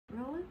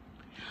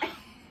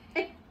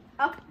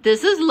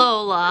This is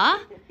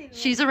Lola.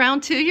 She's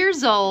around 2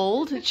 years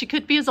old. She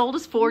could be as old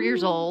as 4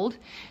 years old.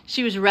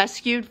 She was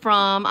rescued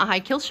from a high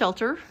kill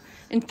shelter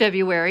in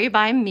February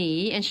by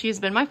me, and she has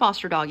been my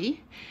foster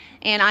doggy.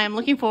 And I am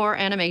looking for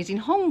an amazing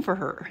home for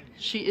her.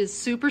 She is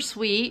super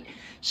sweet.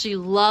 She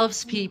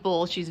loves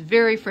people. She's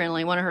very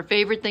friendly. One of her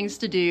favorite things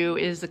to do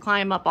is to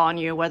climb up on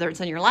you, whether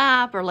it's in your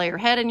lap or lay her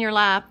head in your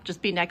lap,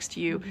 just be next to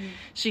you.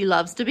 She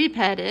loves to be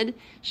petted.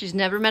 She's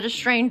never met a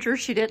stranger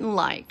she didn't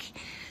like.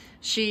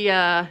 She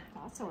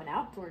also an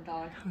outdoor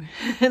dog.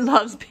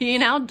 loves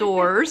being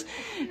outdoors.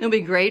 It'll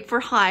be great for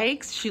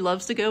hikes. She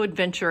loves to go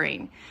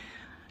adventuring.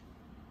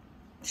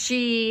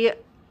 She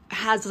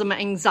has some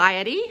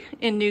anxiety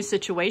in new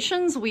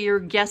situations. We are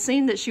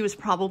guessing that she was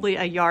probably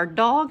a yard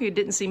dog who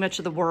didn't see much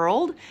of the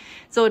world.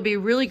 So it'd be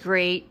really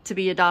great to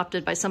be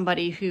adopted by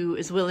somebody who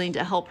is willing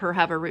to help her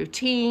have a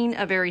routine,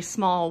 a very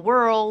small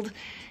world,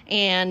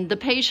 and the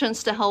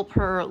patience to help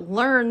her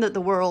learn that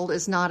the world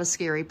is not a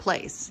scary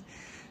place.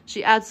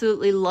 She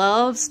absolutely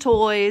loves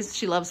toys.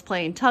 She loves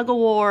playing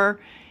tug-of-war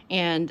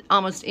and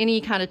almost any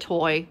kind of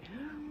toy.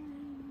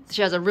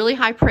 She has a really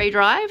high prey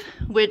drive,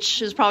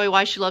 which is probably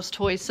why she loves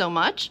toys so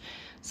much.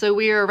 So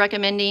we are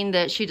recommending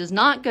that she does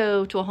not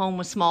go to a home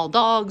with small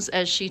dogs,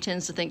 as she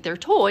tends to think they're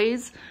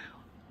toys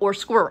or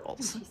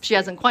squirrels. She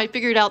hasn't quite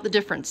figured out the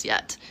difference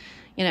yet.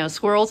 You know,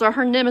 squirrels are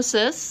her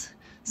nemesis,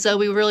 so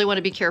we really want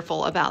to be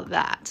careful about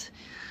that.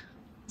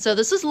 So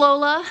this is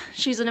Lola.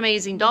 She's an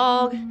amazing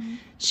dog.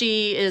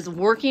 She is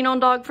working on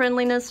dog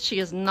friendliness. She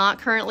is not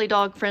currently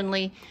dog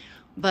friendly,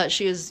 but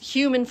she is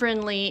human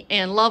friendly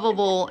and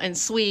lovable and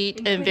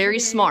sweet and very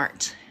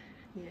smart.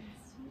 Yes.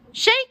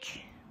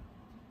 Shake!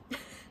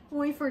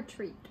 Wait for a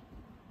treat.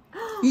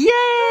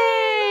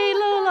 Yay,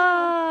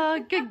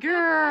 Lola! Good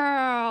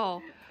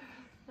girl.